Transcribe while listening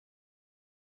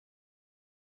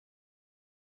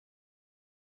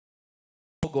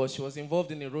August, she was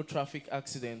involved in a road traffic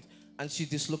accident and she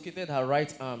dislocated her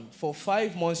right arm. For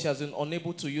 5 months, she has been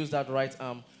unable to use that right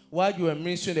arm. While you were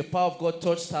ministering, the power of God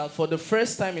touched her. For the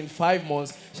first time in 5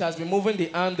 months, she has been moving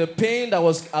the arm. The pain that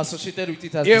was associated with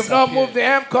it has disappeared. If not move the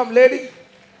arm, come, lady.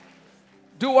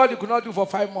 Do what you could not do for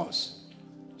 5 months.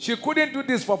 She couldn't do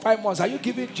this for 5 months. Are you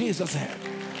giving Jesus a hand?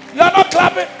 You are not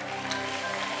clapping.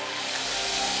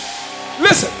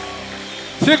 Listen.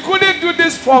 She couldn't do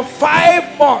this for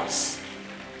 5 months.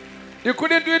 You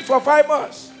couldn't do it for 5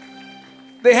 months.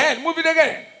 The hand, move it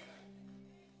again.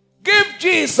 Give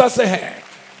Jesus a hand.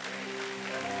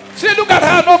 See, look at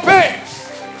her, no pain.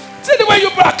 See the way you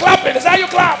are clapping. Is how you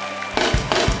clap.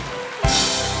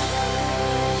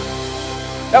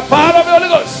 The power of the Holy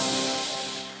Ghost.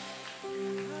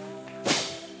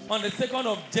 On the 2nd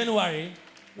of January,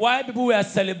 while people were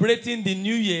celebrating the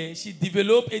new year, she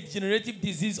developed a degenerative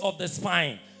disease of the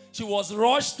spine. She was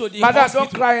rushed to the hospital.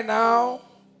 Don't cry now.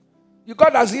 You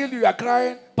God has healed you, you are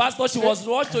crying. Pastor, she was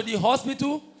rushed to the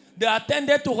hospital. They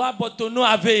attended to her, but to no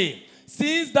avail.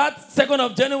 Since that 2nd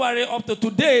of January up to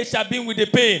today, she has been with the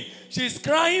pain. She's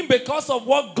crying because of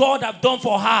what God has done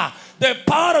for her. The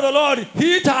power of the Lord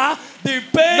hit her. The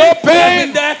pain, no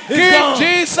pain. There is Give gone.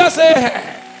 Jesus a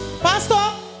hand.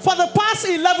 Pastor, for the past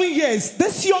 11 years,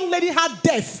 this young lady had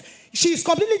deaf. She is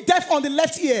completely deaf on the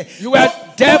left ear. You were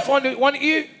deaf on the one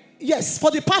ear? Yes,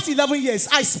 for the past 11 years.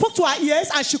 I spoke to her ears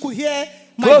and she could hear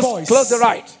my voice. Close the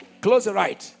right. Close the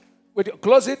right.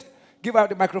 Close it. Give her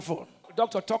the microphone.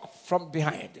 Doctor, talk from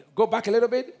behind. Go back a little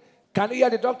bit. Can you hear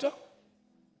the doctor?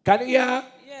 Can you hear her?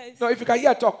 Yes. No, if you can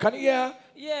hear, talk. Can you hear her?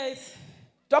 Yes.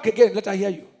 Talk again. Let her hear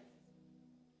you.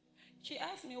 She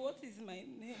asked me, what is my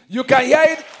name? You can hear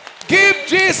it. Give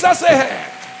Jesus a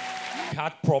hand.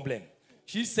 Heart problem.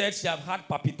 She said she have had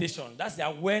palpitation. That's the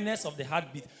awareness of the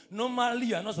heartbeat. Normally,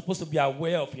 you are not supposed to be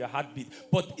aware of your heartbeat.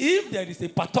 But if there is a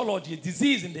pathology, a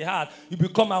disease in the heart, you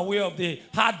become aware of the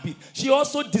heartbeat. She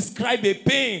also described a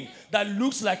pain that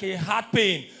looks like a heart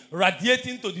pain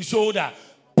radiating to the shoulder.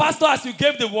 Pastor, as you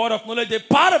gave the word of knowledge, the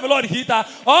power of the Lord hit her.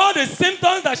 All the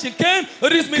symptoms that she came to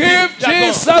this meeting. Give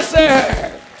Jesus a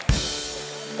hand.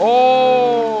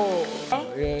 Oh.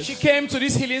 Yes. She came to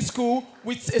this healing school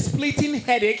with a splitting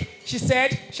headache. She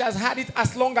said she has had it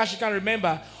as long as she can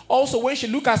remember. Also, when she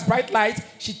looks at bright light,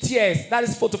 she tears. That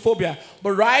is photophobia.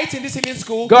 But right in this healing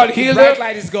school, God healed the bright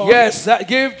light is gone. Yes,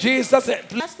 give Jesus a...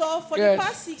 Pastor, for the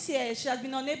past 6 years, she has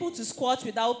been unable to squat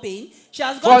without pain. She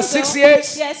has gone for 6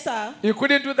 years? Yes, sir. You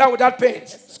couldn't do that without pain?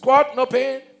 Squat, no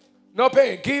pain? No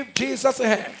pain. Give Jesus a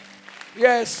hand.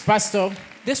 Yes. Pastor,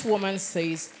 this woman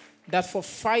says that for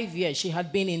 5 years she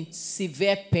had been in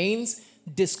severe pains,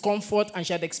 discomfort, and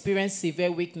she had experienced severe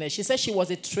weakness. She said she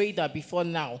was a trader before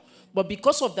now, but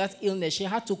because of that illness, she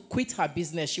had to quit her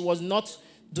business. She was not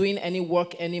doing any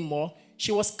work anymore.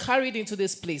 She was carried into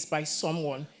this place by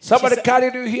someone. Somebody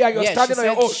carried you here, you're standing on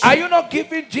your own. Are you not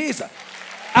giving Jesus?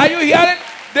 Are you hearing?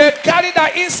 They carried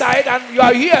her inside and you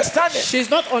are here standing. She's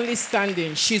not only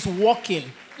standing, she's walking.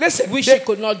 Listen, which she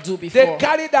could not do before. They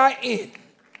carried her in.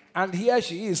 And here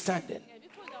she is standing.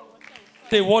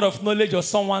 The word of knowledge of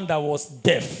someone that was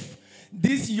deaf.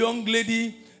 This young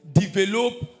lady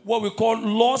developed what we call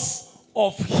loss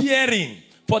of hearing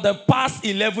for the past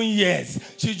 11 years.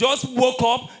 She just woke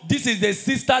up. This is the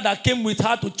sister that came with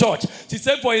her to church. She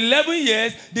said for 11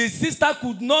 years, the sister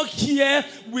could not hear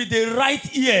with the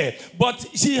right ear. But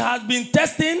she has been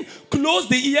testing, close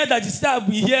the ear that she has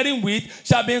been hearing with.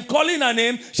 She has been calling her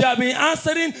name. She has been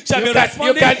answering. She has been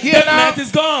responding. You can hear now.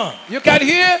 Is gone. You can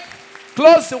hear.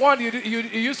 Close the one you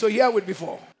used to hear with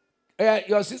before.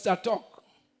 Your sister talk.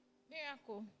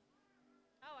 Miracle.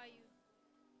 How are you?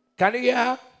 Can you hear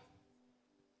her?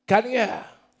 Can you hear her?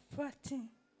 14.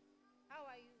 How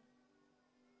are you?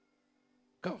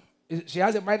 Come. She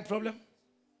has a mind problem?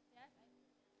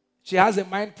 She has a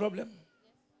mind problem?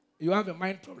 You have a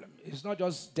mind problem. It's not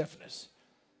just deafness.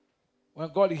 When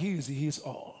God heals, He heals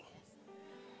all.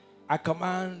 I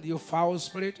command you, foul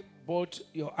spirit, both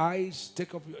your eyes,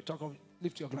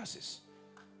 lift your glasses.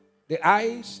 The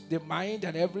eyes, the mind,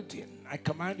 and everything. I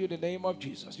command you in the name of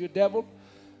Jesus. You devil,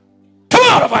 come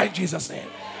out of her in Jesus' name.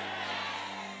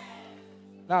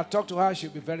 Now talk to her,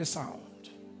 she'll be very sound.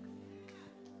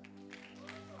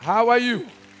 How are you?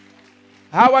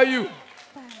 How are you?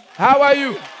 How are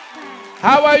you?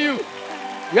 How are you?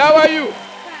 How are you?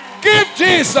 Give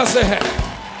Jesus a hand.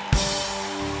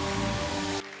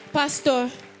 Pastor,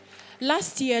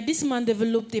 Last year, this man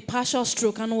developed a partial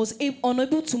stroke and was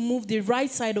unable to move the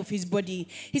right side of his body.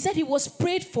 He said he was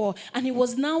prayed for and he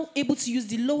was now able to use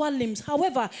the lower limbs.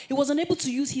 However, he was unable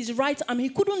to use his right arm. He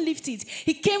couldn't lift it.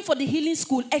 He came for the healing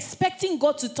school expecting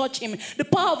God to touch him. The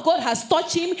power of God has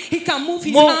touched him. He can move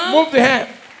his arm. Move the hand.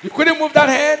 You couldn't move that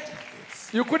hand.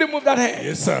 You couldn't move that hand.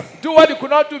 Yes, sir. Do what you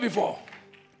could not do before.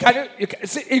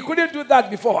 See, he couldn't do that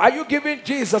before. Are you giving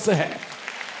Jesus a hand?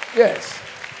 Yes.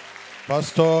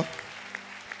 Pastor,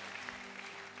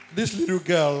 this little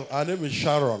girl, her name is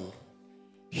Sharon.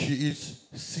 She is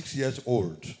 6 years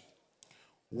old.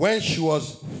 When she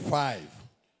was 5,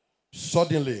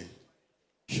 suddenly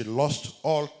she lost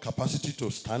all capacity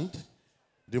to stand.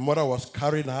 The mother was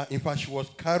carrying her. In fact, she was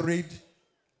carried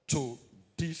to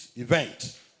this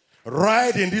event.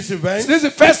 Right in this event. This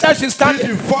is the first time she's standing.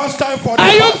 This is the first time for the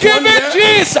Are you giving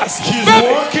Jesus? She's baby,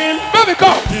 working. Baby,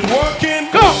 go. She's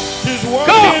working. Go. She's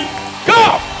working.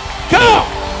 Go. Go.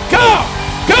 Go.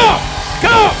 Go.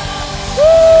 Go.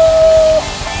 Woo.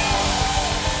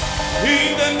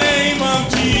 In the name of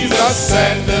Jesus,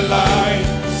 send the light,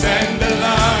 send the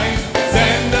light,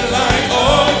 send the light,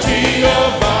 oh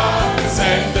Jehovah,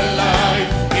 send the light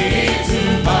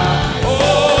into my,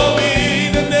 oh,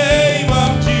 in the name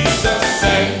of Jesus,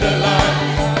 send the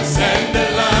light, send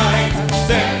the light,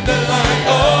 send the light,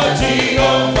 oh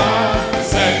Jehovah,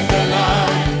 send the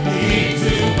light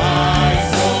into my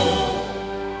soul.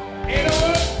 You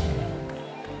know,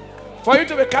 for you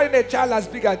to be carrying a child as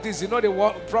big as this, you know the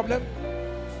problem?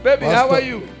 Baby, how are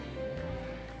you?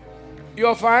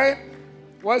 You're fine?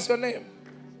 What's your name?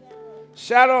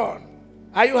 Sharon.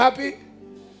 Are you happy?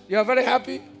 You're very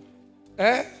happy?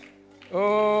 Eh?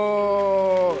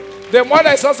 Oh, the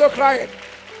mother is also crying.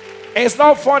 It's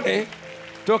not funny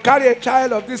to carry a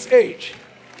child of this age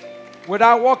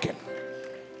without walking.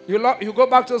 You go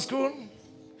back to school?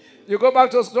 You go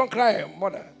back to school? Don't cry,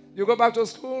 mother. You go back to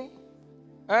school?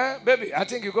 Eh? Baby, I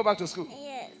think you go back to school.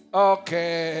 Yes.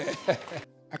 Okay.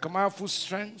 I command full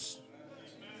strength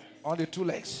on the 2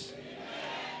 legs.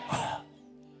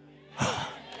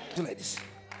 Do like this.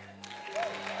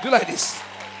 Do like this.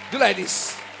 Do like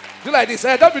this. Do like this.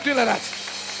 Don't be doing like that.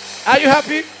 Are you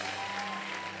happy?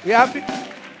 You happy?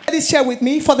 Please share with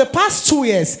me. For the past 2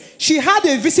 years, she had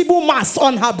a visible mass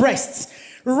on her breast.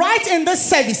 Right in this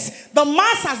service, the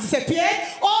mass has disappeared.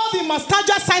 All the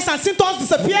mastalgia signs and symptoms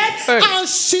disappeared, and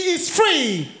she is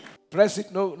free. Press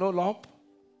it. No lump.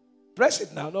 Press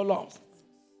it now. No lump.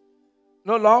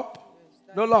 No lump.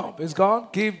 No lump. It's gone.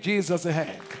 Give Jesus a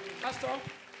hand. Pastor,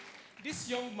 this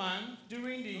young man,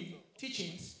 during the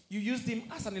teachings, you used him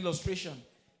as an illustration.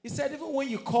 He said even when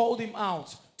you called him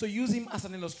out to use him as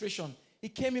an illustration, he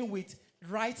came in with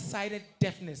right-sided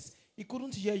deafness. He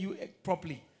couldn't hear you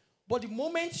properly. But the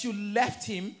moment you left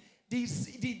him, the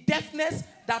deafness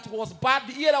that was bad,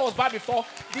 the ear that was bad before,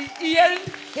 the hearing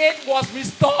aid was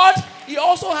restored. He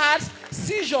also had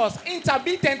seizures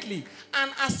intermittently.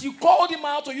 And as you called him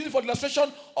out to use it for the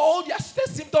illustration, all the assisted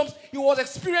symptoms he was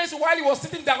experiencing while he was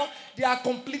sitting down, they are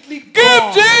completely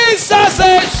gone. Give Jesus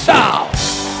a shout.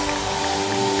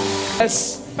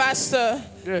 Yes. Pastor,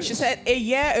 yes. She said a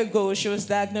year ago she was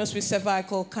diagnosed with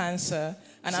cervical cancer.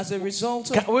 And as a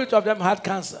result of... Which of them had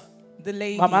cancer? The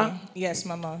lady. Mama? Yes,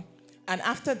 Mama. And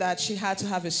after that, she had to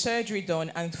have a surgery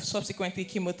done and subsequently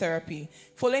chemotherapy.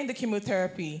 Following the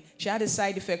chemotherapy, she had a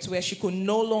side effect where she could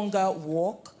no longer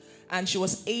walk and she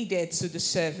was aided to the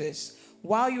service.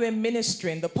 While you were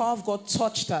ministering, the power of God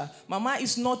touched her. Mama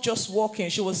is not just walking,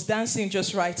 she was dancing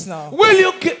just right now. Will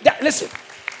you get that? Listen.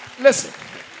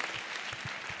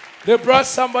 They brought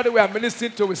somebody we are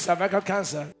ministering to with cervical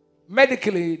cancer.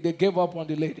 Medically, they gave up on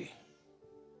the lady.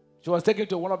 She was taken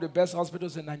to one of the best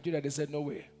hospitals in Nigeria. They said, no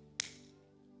way.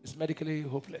 It's medically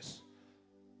hopeless.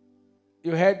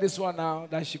 You heard this one now,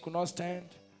 that she could not stand.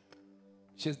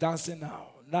 She's dancing now.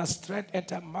 Now strength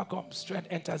enters, Malcolm, strength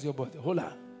enters your body. Hold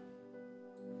on.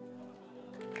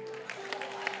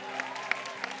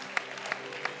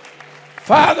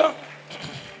 Father,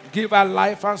 give her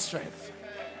life and strength.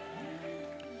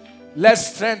 Let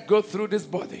strength go through this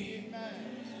body.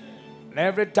 And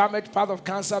every damaged part of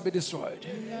cancer be destroyed.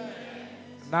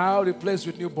 Now replaced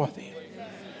with new body.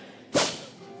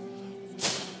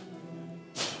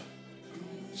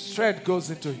 Strength goes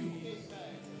into you.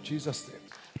 Jesus' name.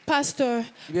 Pastor,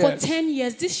 yes. For 10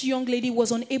 years, this young lady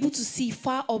was unable to see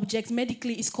far objects.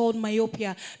 Medically, it's called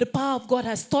myopia. The power of God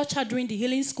has touched her during the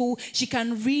healing school. She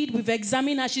can read. We've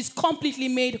examined her. She's completely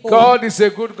made whole. God is a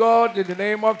good God in the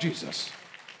name of Jesus.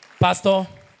 Pastor,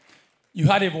 you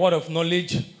had a word of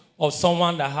knowledge of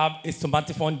someone that have a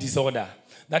somatophone disorder.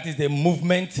 That is the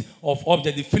movement of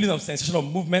object, the feeling of sensation of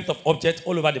movement of object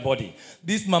all over the body.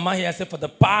 This mama here said for the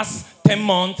past 10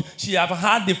 months, she have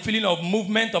had the feeling of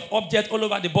movement of object all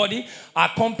over the body,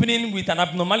 accompanying with an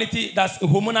abnormality, that's a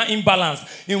hormonal imbalance,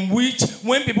 in which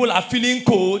when people are feeling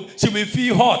cold, she will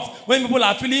feel hot. When people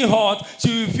are feeling hot,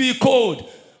 she will feel cold.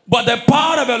 But the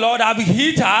power of the Lord have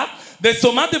hit her. The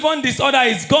somatophone disorder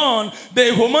is gone.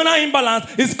 The hormonal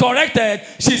imbalance is corrected.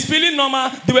 She's feeling normal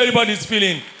the way everybody is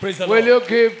feeling. Praise the Lord. Will you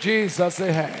give Jesus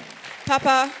a hand?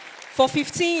 Papa, for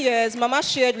 15 years, Mama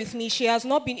shared with me she has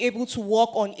not been able to walk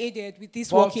unaided with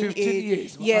this walking aid. 15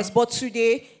 years, Mama. Yes, but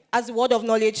today, as the word of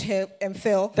knowledge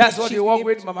fell. That's what you walk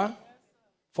with, Mama?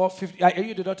 For 50. Are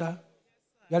you the daughter?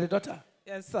 You are the daughter?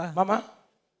 Yes, sir. Mama,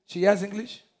 she hears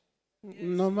English?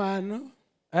 No, man. No.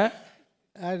 Eh?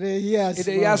 It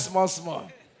hears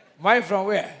small. Mine from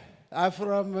where? I'm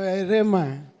from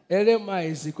Rema. Rema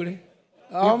is equally.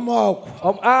 In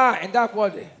that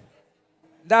body.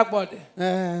 That body.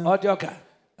 Odioka.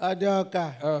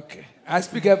 Okay. I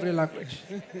speak every language.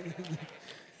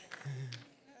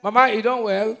 Mama, you don't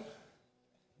well?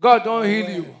 God don't heal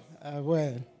you.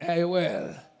 Well.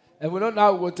 Well. And we don't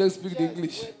know how to speak the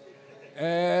English.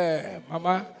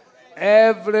 Mama,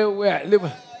 everywhere.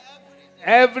 Live.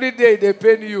 Every day they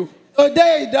pain you.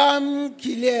 Today it don't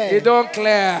clear. It don't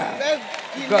clear.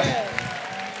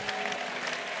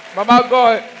 Mama,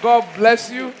 God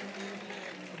bless you.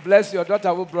 Bless your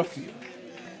daughter who brought you.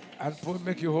 And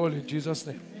make you whole in Jesus'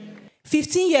 name.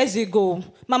 15 years ago,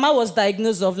 Mama was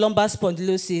diagnosed of lumbar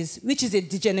spondylosis, which is a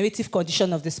degenerative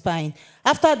condition of the spine.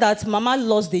 After that, Mama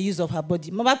lost the use of her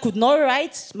body. Mama could not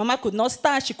write, Mama could not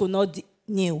stand, she could not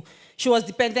kneel. She was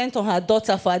dependent on her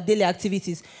daughter for her daily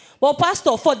activities. Well,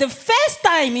 Pastor, for the first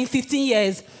time in 15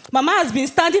 years, Mama has been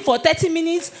standing for 30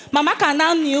 minutes. Mama can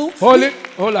now kneel.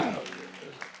 Hold on.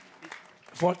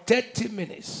 For 30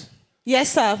 minutes?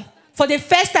 Yes, sir. For the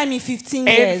first time in 15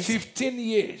 years. In 15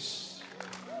 years.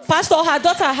 Pastor, her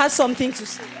daughter has something to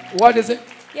say. What is it?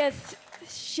 Yes,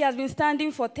 she has been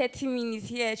standing for 30 minutes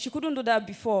here. She couldn't do that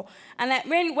before. And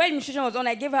when administration was on,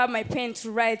 I gave her my pen to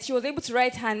write. She was able to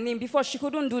write her name. Before, she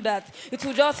couldn't do that. It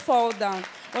would just fall down.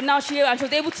 But now she was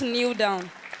able to kneel down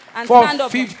and stand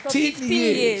up. For 15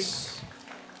 years.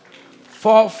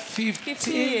 For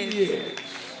 15 years.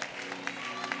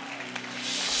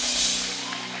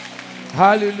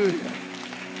 Hallelujah.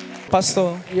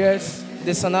 Pastor. Yes.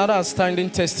 There's another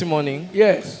outstanding testimony.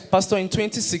 Yes. Pastor, in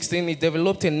 2016, he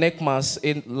developed a neck mass,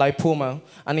 a lipoma,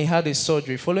 and he had a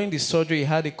surgery. Following the surgery, he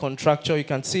had a contracture. You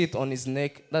can see it on his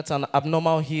neck. That's an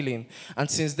abnormal healing. And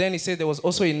since then, he said there was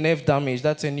also a nerve damage.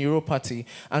 That's a neuropathy.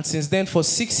 And since then, for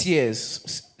 6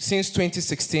 years, since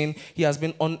 2016, he has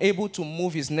been unable to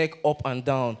move his neck up and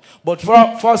down. But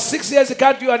for 6 years, he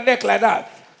can't do a neck like that.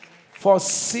 For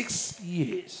 6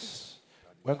 years.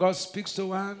 When God speaks to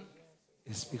one,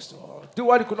 He speaks to all. Do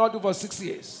what you could not do for 6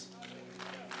 years.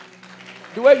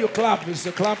 The way you clap is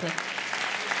the clapping.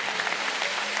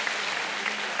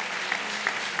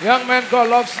 Young man, God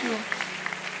loves you.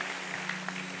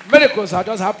 Miracles are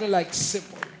just happening like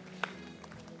simple.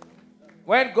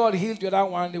 When God healed you, that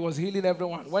one, He was healing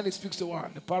everyone. When He speaks to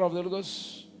one, the power of the Holy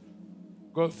Ghost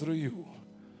goes through you.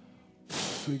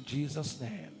 In Jesus'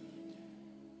 name.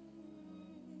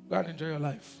 Go and enjoy your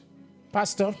life.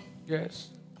 Pastor? Yes.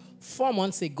 4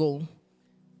 months ago,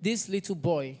 this little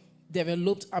boy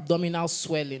developed abdominal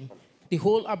swelling. The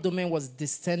whole abdomen was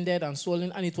distended and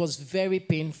swollen, and it was very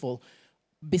painful.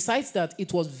 Besides that,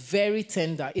 it was very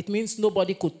tender. It means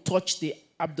nobody could touch the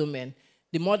abdomen.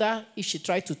 The mother, if she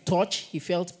tried to touch, he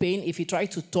felt pain. If he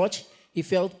tried to touch, he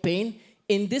felt pain.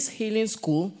 In this healing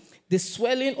school, the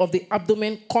swelling of the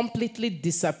abdomen completely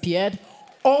disappeared.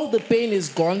 All the pain is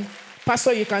gone.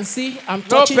 Pastor, you can see I'm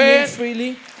touching him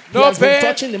freely. No he has pain. been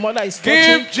touching. The mother is touching.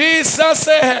 Give Jesus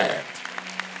a hand.